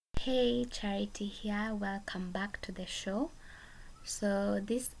Hey, Charity here. Welcome back to the show. So,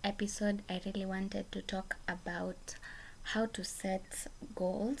 this episode, I really wanted to talk about how to set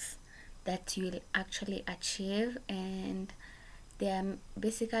goals that you'll actually achieve. And there are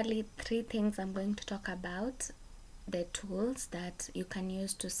basically three things I'm going to talk about, the tools that you can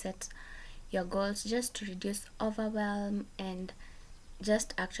use to set your goals just to reduce overwhelm and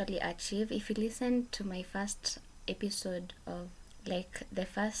just actually achieve. If you listen to my first episode of like the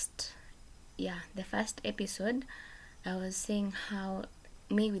first episode, I was saying how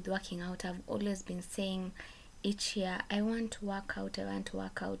me with working out, I've always been saying each year I want to work out.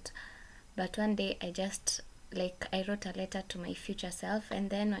 But one day I wrote a letter to my future self, and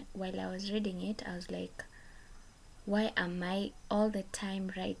then while I was reading it, I was like, why am I all the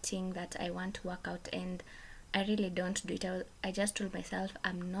time writing that I want to work out and I really don't do it? I just told myself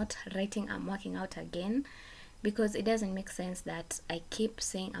I'm not writing I'm working out again, because it doesn't make sense that I keep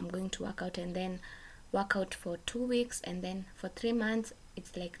saying I'm going to work out and then work out for 2 weeks, and then for 3 months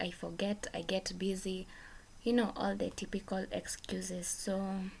it's like I forget, I get busy, all the typical excuses.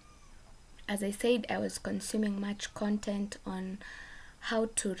 So as I said, I was consuming much content on how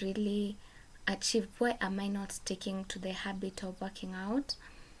to really achieve, why am I not sticking to the habit of working out.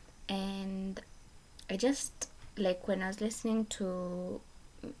 And I just, like, when I was listening to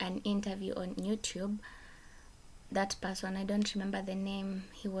an interview on YouTube, that person, I don't remember the name,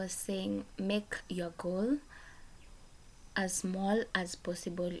 he was saying make your goal as small as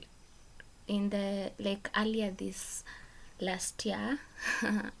possible. In the earlier this last year,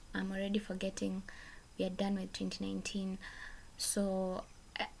 I'm already forgetting, we are done with 2019. So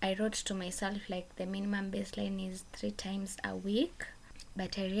I wrote to myself like the minimum baseline is 3 times a week,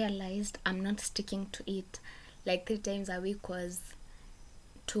 but I realized I'm not sticking to it. Like 3 times a week was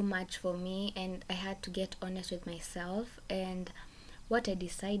too much for me, and I had to get honest with myself. And what I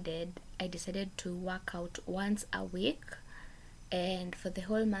decided to work out once a week, and for the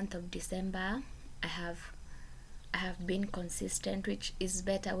whole month of December I have been consistent, which is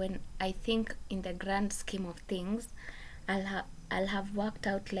better. When I think in the grand scheme of things, I'll have worked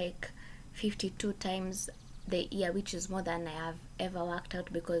out like 52 times the year, which is more than I have ever worked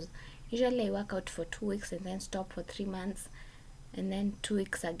out, because usually I work out for 2 weeks and then stop for 3 months and then 2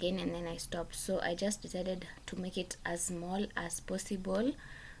 weeks again and then I stop. So I just decided to make it as small as possible,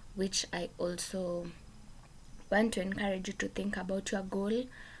 which I also want to encourage you to think about your goal.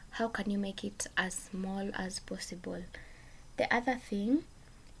 How can you make it as small as possible? The other thing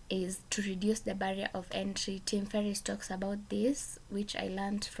is to reduce the barrier of entry. Tim Ferriss talks about this, which I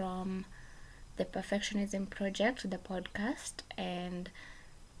learned from the Perfectionism Project, the podcast, and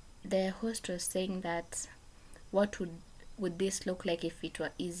the host was saying that what would this look like if it were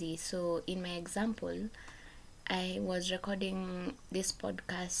easy. So in my example, I was recording this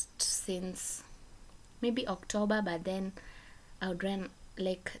podcast since maybe October, but then I would run,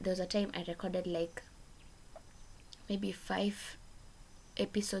 like, there was a time I recorded like maybe 5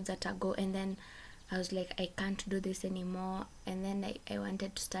 episodes at a go, and then I was like, I can't do this anymore. And then I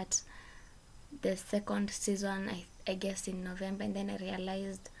wanted to start the second season, I guess in November, and then I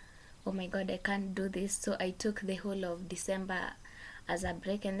realized, oh my god, I can't do this. So I took the whole of December as a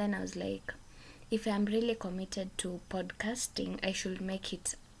break, and then I was like, if I'm really committed to podcasting, I should make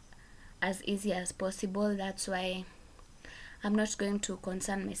it as easy as possible. That's why I'm not going to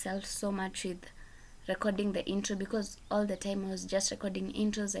concern myself so much with recording the intro, because all the time I was just recording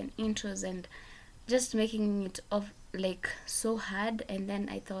intros and just making it of like so hard. And then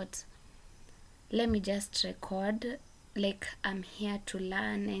I thought, let me just record, like I'm here to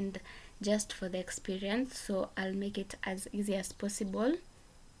learn and just for the experience, so I'll make it as easy as possible.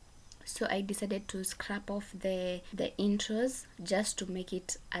 So I decided to scrap off the intros just to make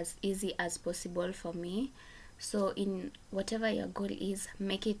it as easy as possible for me. So in whatever your goal is,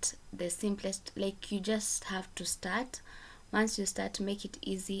 make it the simplest. Like, you just have to start. Once you start, make it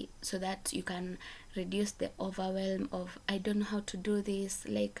easy so that you can reduce the overwhelm of, I don't know how to do this.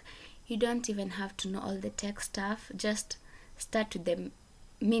 Like, you don't even have to know all the tech stuff. Just start with the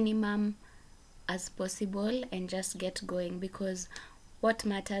minimum as possible and just get going, because what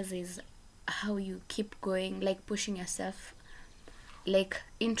matters is how you keep going, like pushing yourself. Like,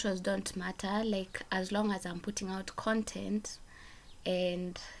 intros don't matter, like as long as I'm putting out content.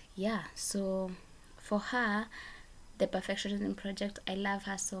 And yeah, so for her, the Perfectionism Project, I love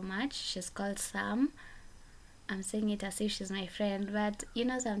her so much. She's called Sam. I'm saying it as if she's my friend, but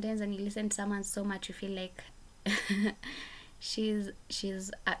sometimes when you listen to someone so much, you feel like she's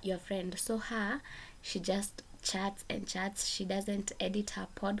your friend. So her, she just chats and chats. She doesn't edit her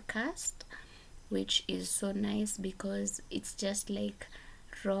podcast, which is so nice, because it's just like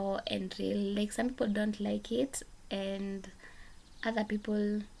raw and real. Like some people don't like it, and other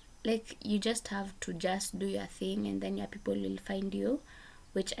people, like, you just have to just do your thing and then your people will find you,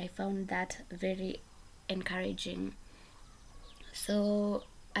 which I found that very encouraging. So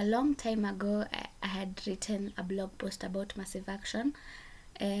a long time ago, I had written a blog post about massive action,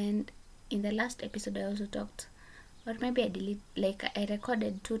 and in the last episode I also talked, or maybe I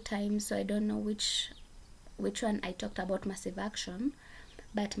recorded 2 times, so I don't know which one I talked about massive action.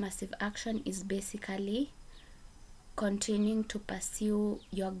 But massive action is basically continuing to pursue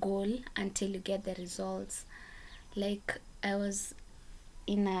your goal until you get the results. Like, I was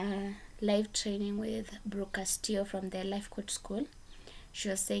in a live training with Brooke Castillo from the Life Coach School. She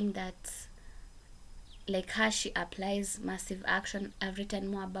was saying that, like, how she applies massive action, I've written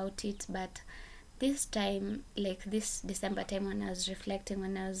more about it, but this time, like this December time, when I was reflecting,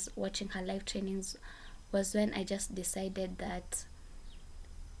 when I was watching her live trainings, was when I just decided that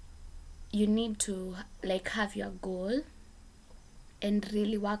you need to, like, have your goal and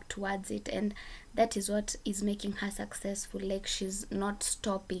really work towards it, and that is what is making her successful. Like, she's not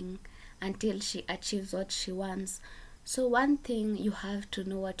stopping until she achieves what she wants. So one thing, you have to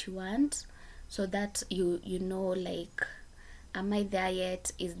know what you want, so that you know, like, am I there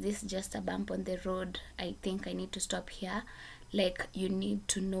yet? Is this just a bump on the road? I think I need to stop here. Like, you need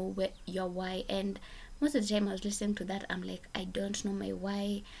to know your why. And most of the time I was listening to that, I'm like, I don't know my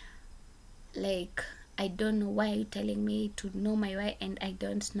why. Like, I don't know, why are you telling me to know my why? And I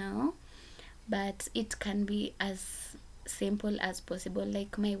don't know. But it can be as simple as possible.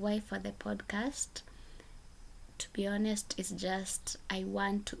 Like, my why for the podcast, to be honest, is just I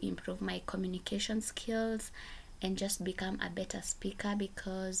want to improve my communication skills and just become a better speaker,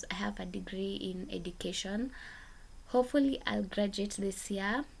 because I have a degree in education. Hopefully I'll graduate this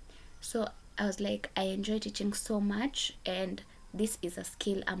year. So I was like, I enjoy teaching so much, and this is a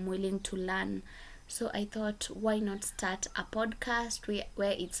skill I'm willing to learn. So I thought, why not start a podcast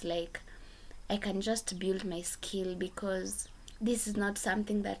where it's like I can just build my skill, because this is not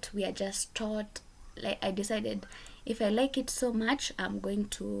something that we are just taught. Like, I decided, if I like it so much, I'm going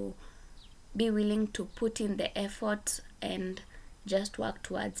to be willing to put in the effort and just work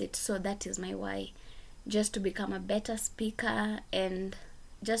towards it. So that is my why, just to become a better speaker and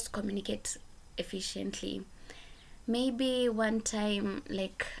just communicate efficiently. Maybe one time,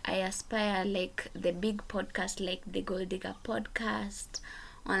 like, I aspire, like, the big podcast, like the Gold Digger podcast,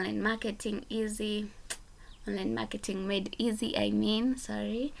 online marketing made easy,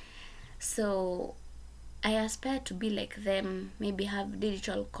 sorry. So I aspire to be like them, maybe have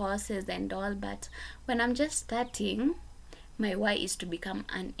digital courses and all. But when I'm just starting, my why is to become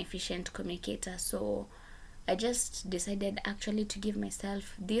an efficient communicator. So I just decided actually to give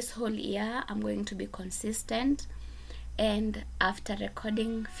myself this whole year, I'm going to be consistent. And after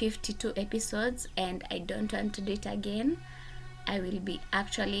recording 52 episodes, and I don't want to do it again, I will be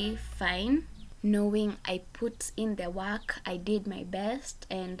actually fine, knowing I put in the work, I did my best,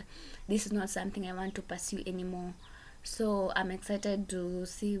 and this is not something I want to pursue anymore. So I'm excited to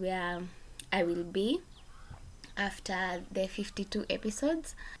see where I will be after the 52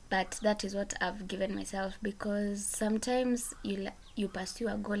 episodes. But that is what I've given myself, because sometimes you pursue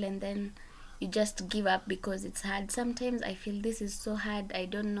a goal and then you just give up because it's hard. Sometimes I feel this is so hard, I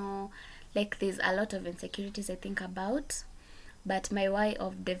don't know, like, there's a lot of insecurities I think about. But my why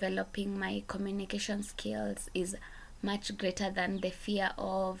of developing my communication skills is much greater than the fear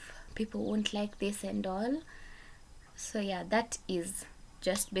of people won't like this and all. So yeah, that is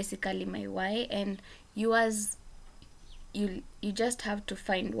just basically my why. And yours, you just have to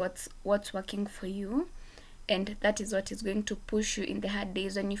find what's working for you, and that is what is going to push you in the hard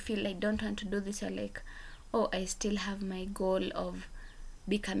days when you feel like, don't want to do this. You're like, oh, I still have my goal of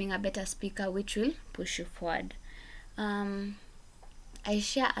becoming a better speaker, which will push you forward. I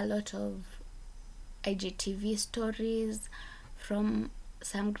share a lot of IGTV stories from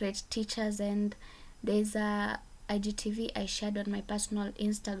some great teachers, and there's a IGTV I shared on my personal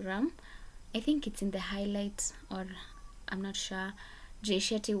Instagram. I think it's in the highlights, or I'm not sure. Jay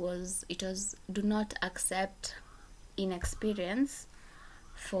Shetty was do not accept inexperience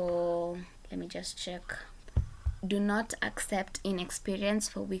for, let me just check. Do not accept inexperience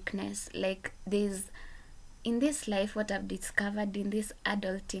for weakness. Like, there's, in this life, what I've discovered in this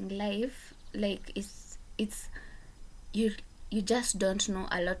adulting life, like, it's you just don't know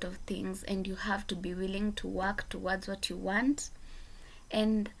a lot of things, and you have to be willing to work towards what you want.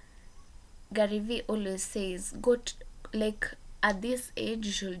 And Gary Vee always says, like, at this age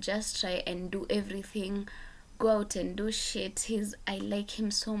you should just try and do everything, go out and do shit. I like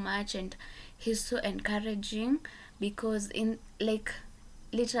him so much, and he's so encouraging, because in, like,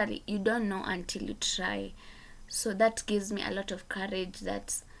 literally you don't know until you try. So that gives me a lot of courage.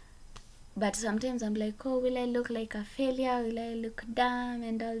 But sometimes I'm like, oh, will I look like a failure? Will I look dumb?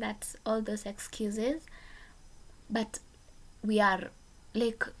 And all those excuses. But we are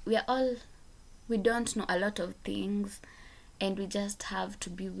we don't know a lot of things, and we just have to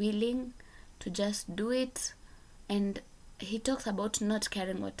be willing to just do it. And he talks about not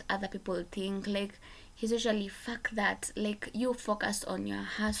caring what other people think. Like, he's usually, fuck that, like, you focus on your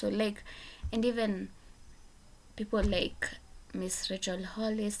hustle. Like, and even people like Miss Rachel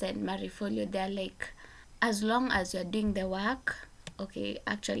Hollis and Marie Folio, they're like, as long as you're doing the work. Okay,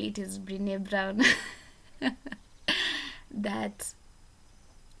 actually it is Brene Brown. That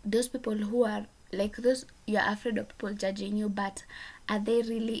those people who are like those, you're afraid of people judging you, but are they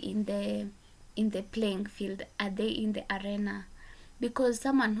really in the playing field? Are they in the arena? Because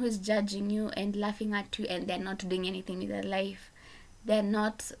someone who is judging you and laughing at you and they're not doing anything with their life, they're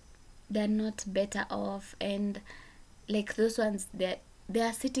not better off. And like those ones, they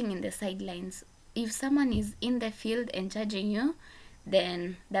are sitting in the sidelines. If someone is in the field and judging you,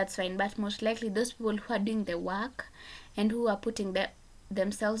 then that's fine. But most likely those people who are doing the work and who are putting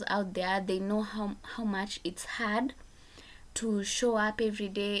themselves out there, they know how much it's hard to show up every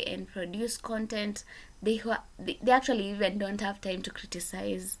day and produce content. They actually even don't have time to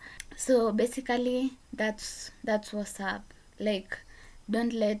criticize. So basically that's what's up. Like,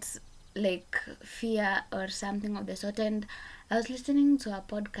 don't let like fear or something of the sort. And I was listening to a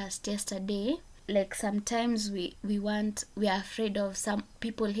podcast yesterday. Like, sometimes we are afraid of some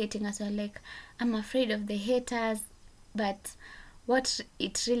people hating us. We're like, I'm afraid of the haters. But what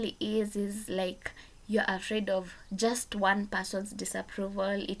it really is like, you're afraid of just one person's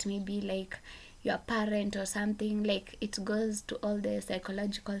disapproval. It may be like your parent or something. Like, it goes to all the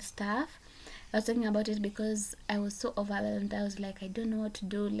psychological stuff. I was talking about it because I was so overwhelmed. I was like, I don't know what to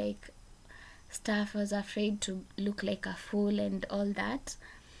do, like stuff. I was afraid to look like a fool and all that.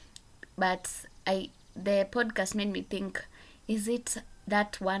 But the podcast made me think, is it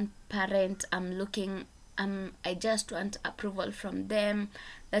that one parent I just want approval from them,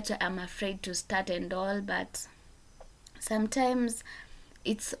 that's why I'm afraid to start and all. But sometimes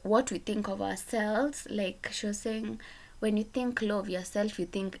it's what we think of ourselves. Like she was saying, when you think low of yourself, you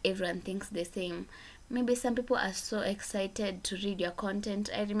think everyone thinks the same. Maybe some people are so excited to read your content.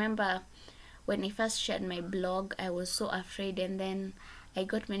 I remember when I first shared my blog, I was so afraid, and then I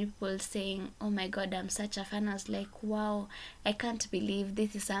got many people saying, oh my god, I'm such a fan. I was like, wow, I can't believe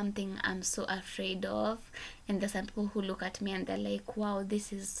this is something I'm so afraid of. And there's some people who look at me and they're like, wow,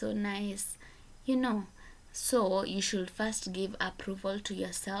 this is so nice, So you should first give approval to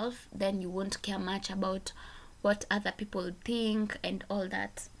yourself, then you won't care much about what other people think and all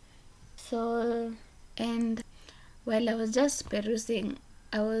that. So, and while I was just perusing,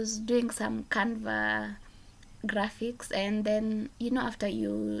 I was doing some Canva graphics, and then after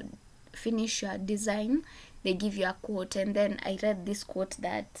you finish your design, they give you a quote. And then I read this quote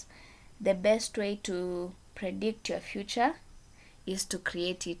that the best way to predict your future is to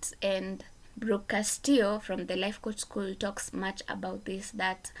create it. And Brooke Castillo from the Life Coach School talks much about this,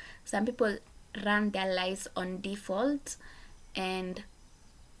 that some people run their lives on default, and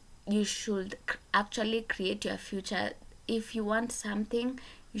you should actually create your future. If you want something,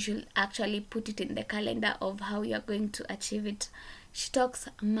 you should actually put it in the calendar of how you're going to achieve it. She talks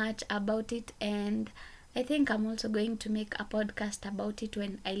much about it, and I think I'm also going to make a podcast about it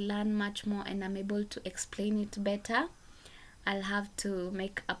when I learn much more and I'm able to explain it better. I'll have to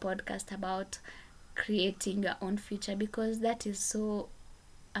make a podcast about creating your own future, because that is so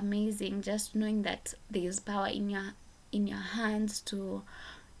amazing, just knowing that there is power in your hands to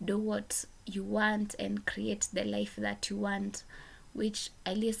do what you want and create the life that you want. Which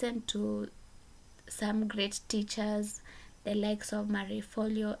I listened to some great teachers, the likes of Marie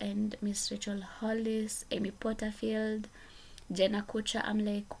Folio and Miss Rachel Hollis, Amy Porterfield, Jenna Kutcher. I'm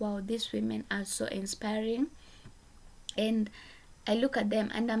like, wow, these women are so inspiring. And I look at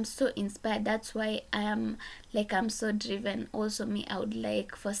them and I'm so inspired. That's why I'm so driven. Also me, I would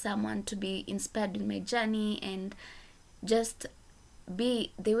like for someone to be inspired in my journey and just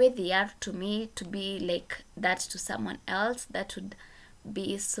be the way they are to me, to be like that to someone else. That would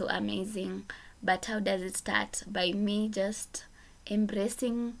be so amazing. But how does it start? By me just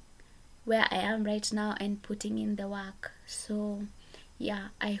embracing where I am right now and putting in the work. So yeah,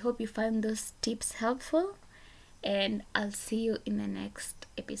 I hope you found those tips helpful, and I'll see you in the next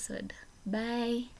episode. Bye.